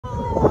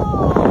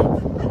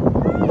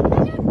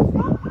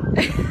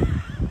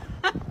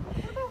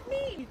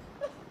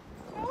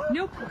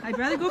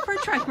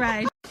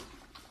cry.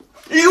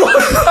 Yeah.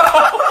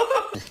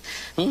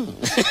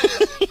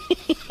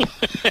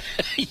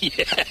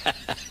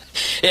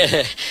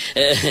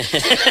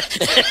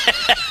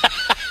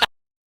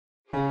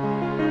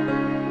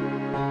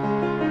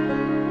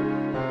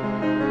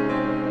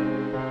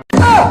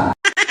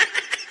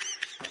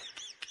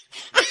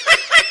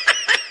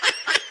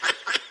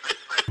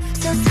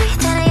 So sweet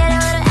that I get a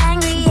little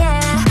angry, yeah.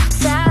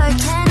 Sour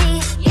candy,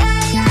 yeah,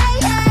 yeah,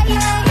 yeah,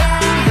 yeah,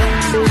 yeah.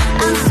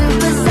 I'm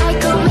super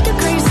psycho, make you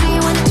crazy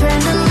when I turn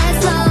the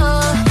lights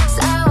low.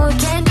 Sour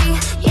candy,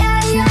 yeah,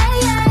 yeah,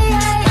 yeah,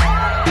 yeah.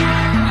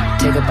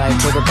 Take a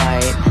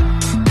bite,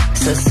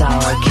 so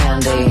sour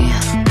candy.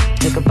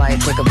 Take a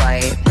bite,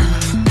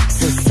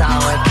 so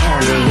sour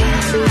candy.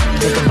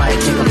 Take a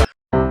bite.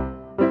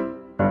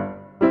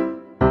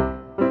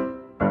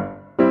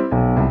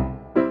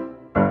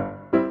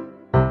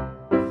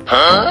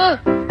 Huh?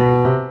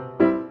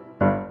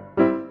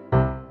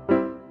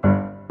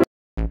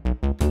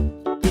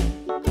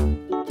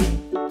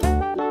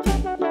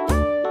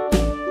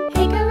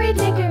 Hickory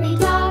dickory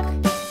dock,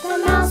 the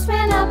mouse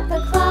ran up the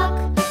clock.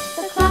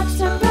 The clock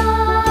struck one.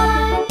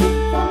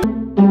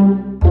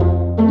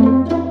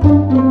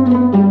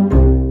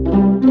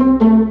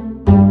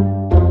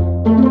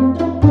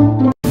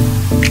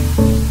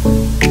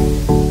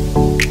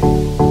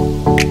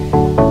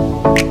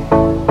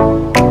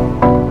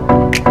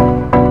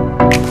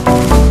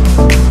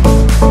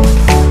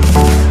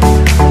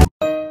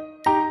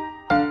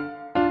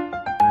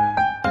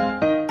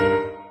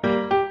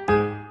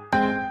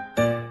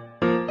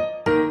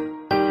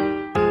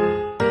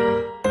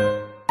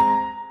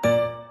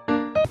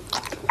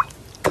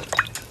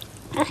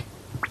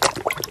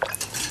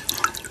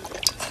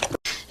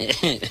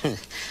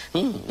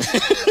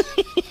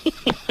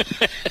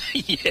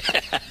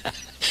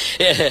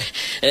 Yeah.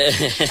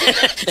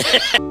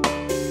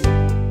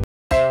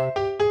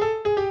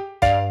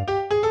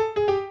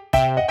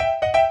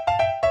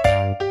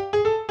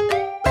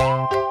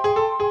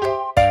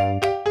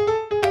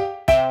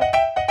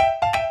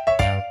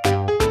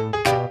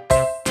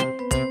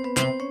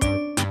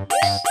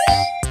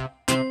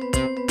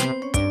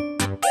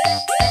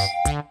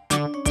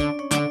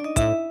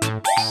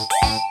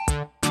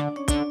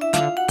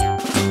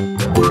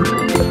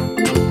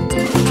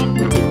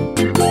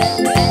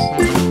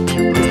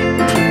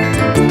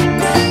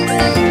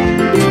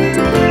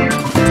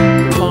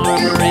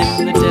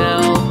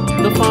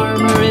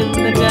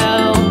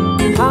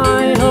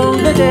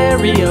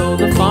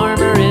 The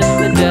farmer in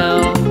the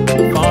dell.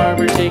 The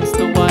farmer takes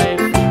the wife.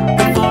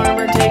 The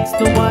farmer takes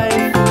the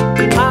wife.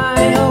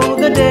 Hi-ho,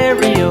 the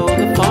dairy-o.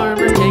 The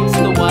farmer takes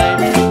the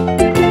wife.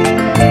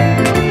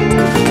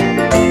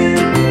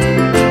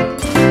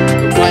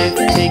 The wife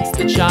takes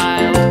the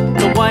child.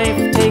 The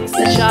wife takes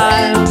the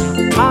child.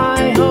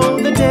 Hi-ho,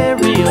 the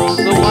dairy-o.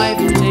 The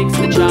wife takes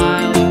the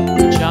child.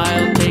 The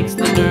child takes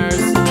the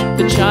nurse.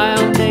 The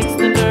child takes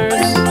the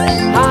nurse.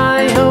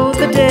 Hi-ho,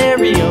 the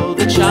dairy-o.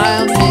 The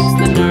child takes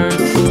the nurse.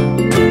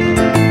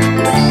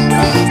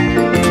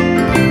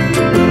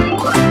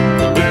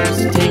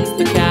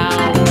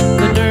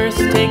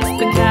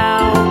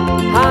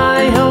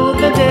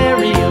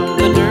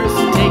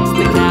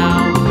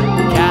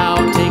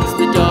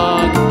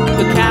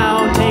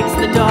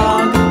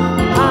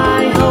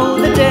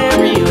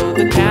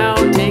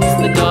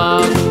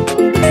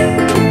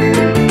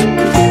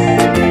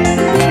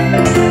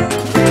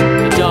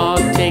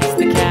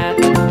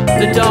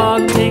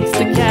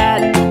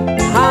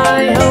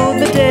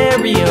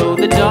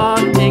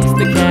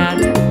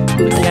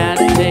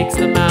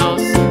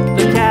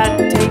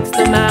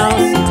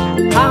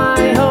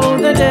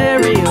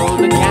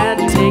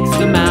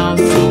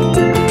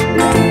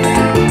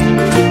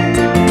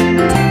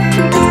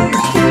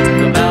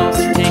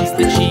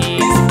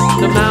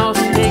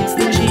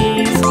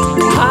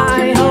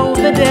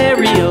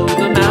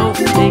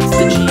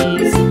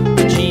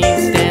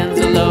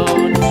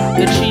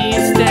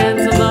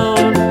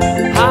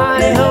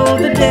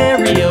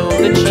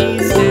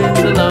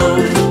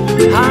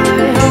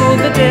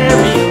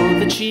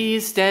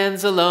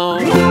 Stands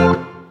alone.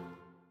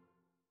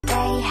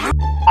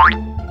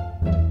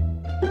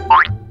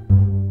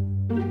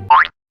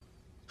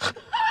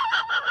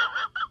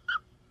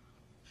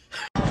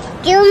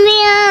 Give me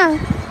a.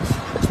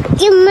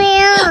 Give me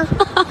a.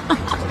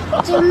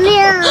 Give me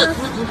a.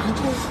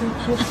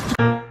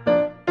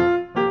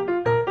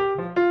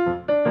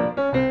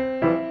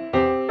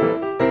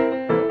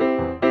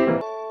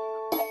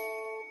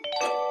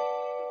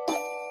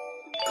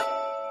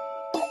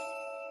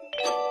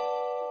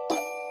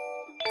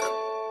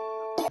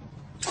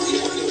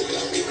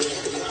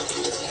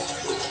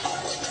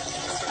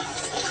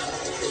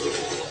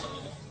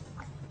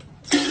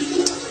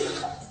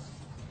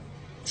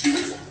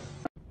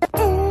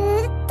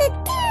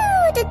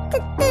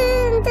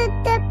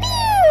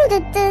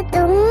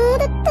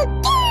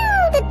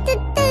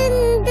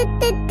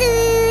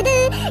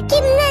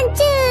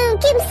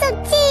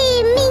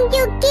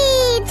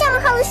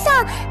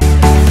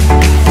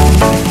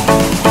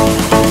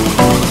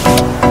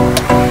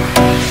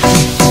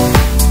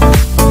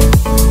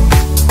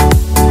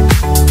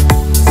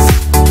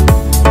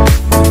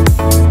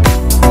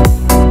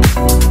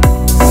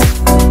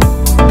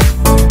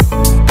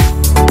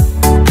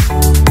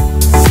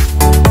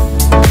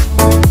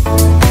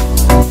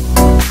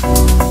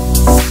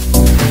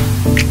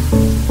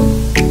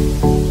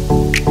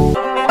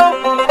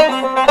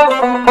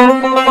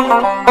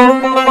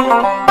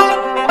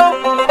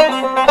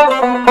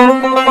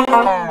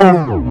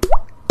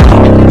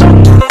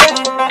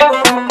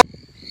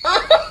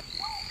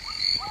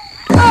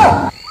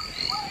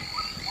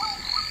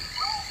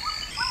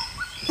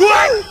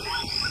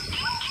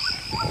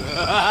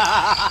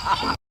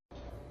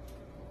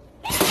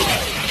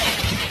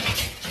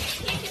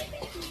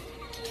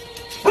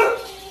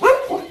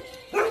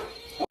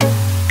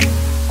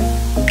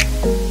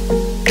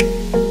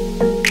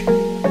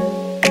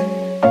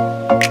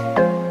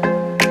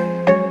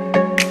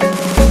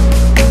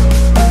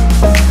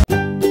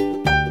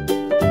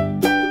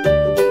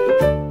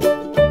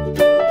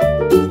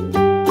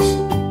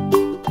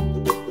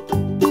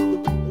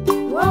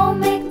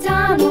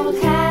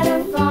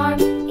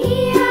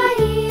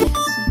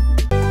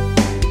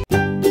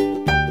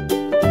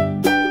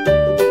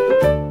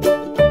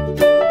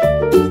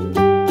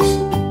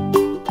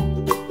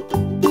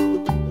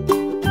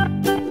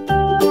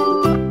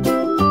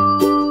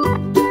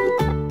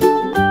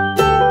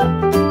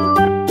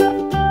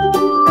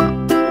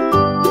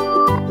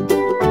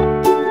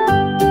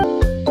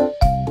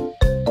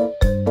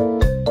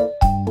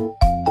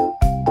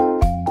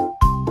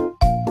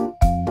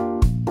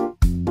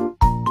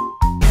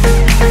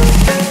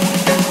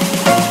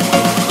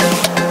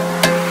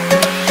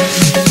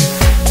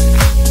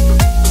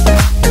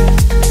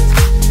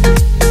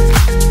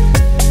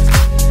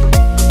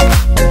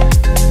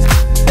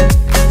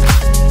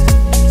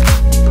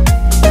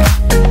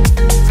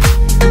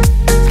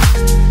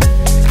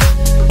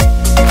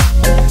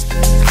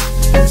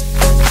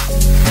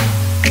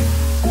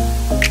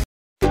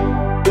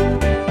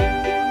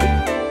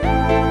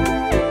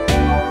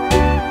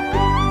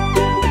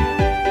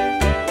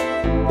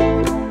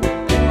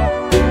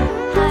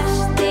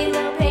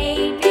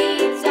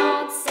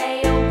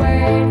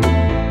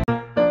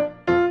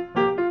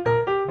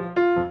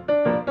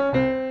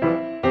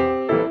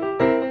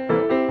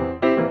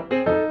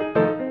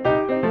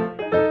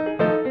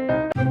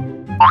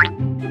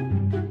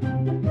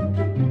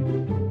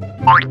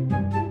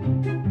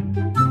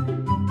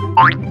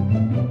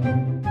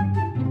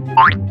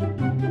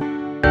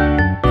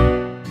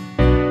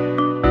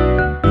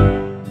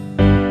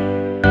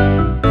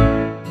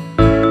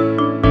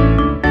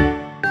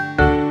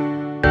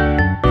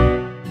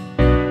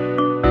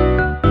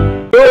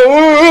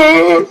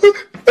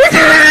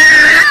 Huh?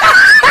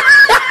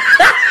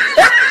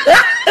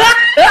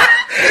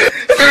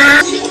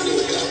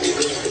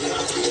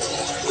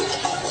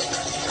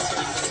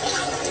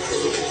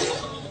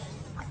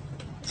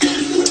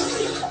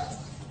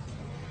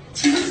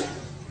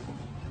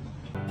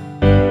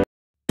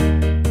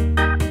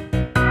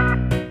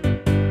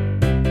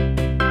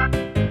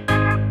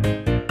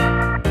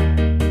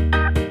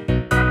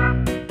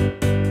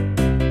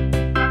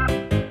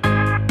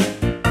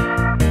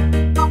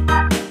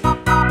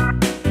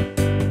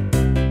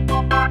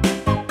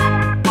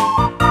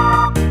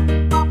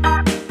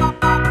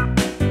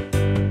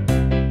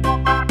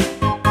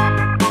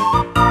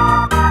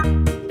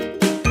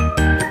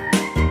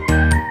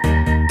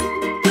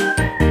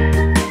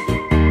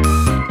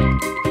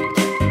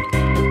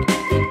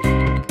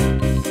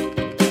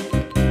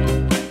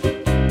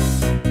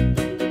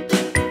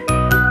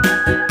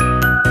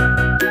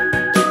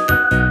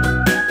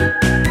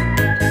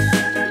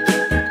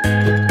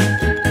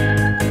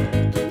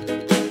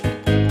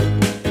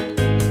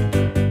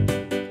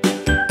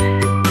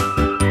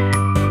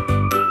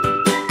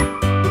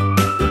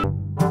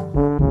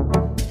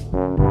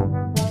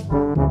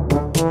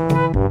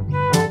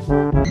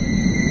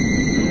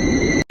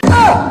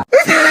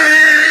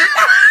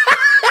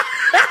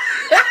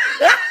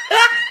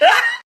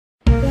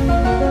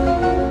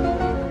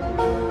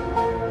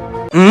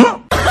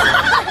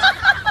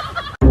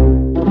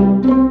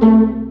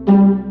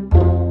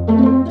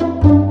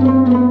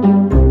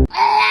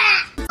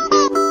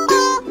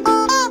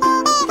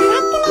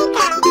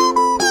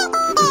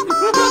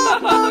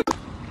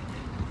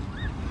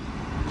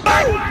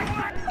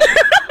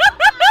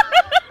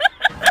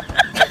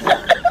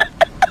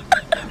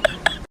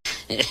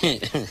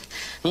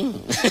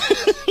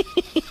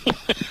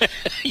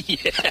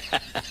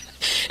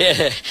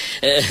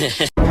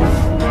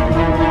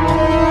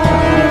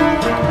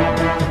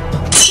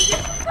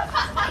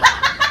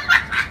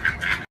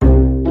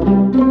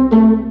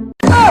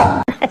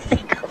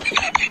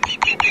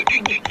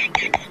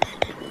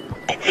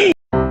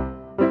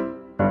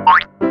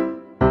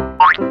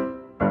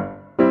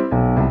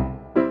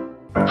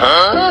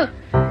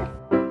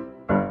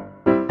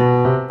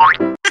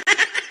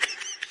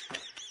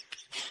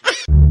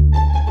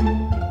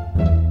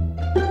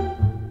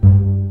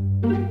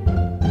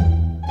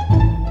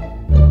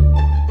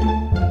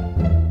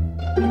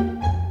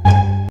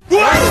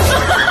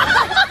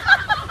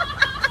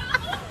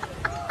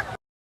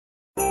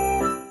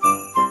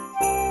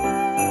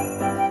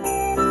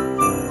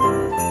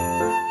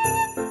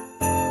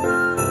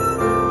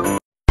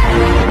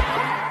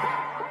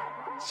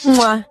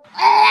 Mwah.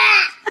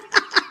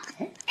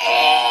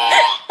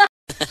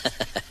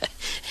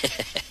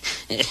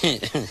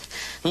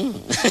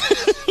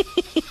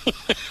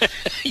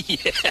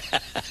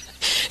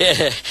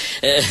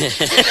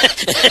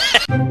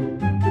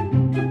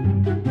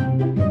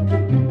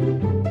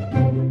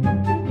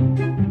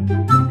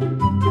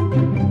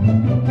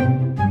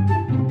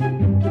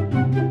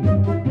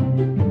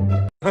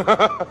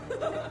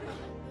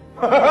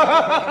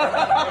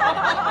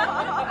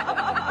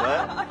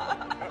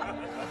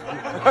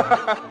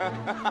 What?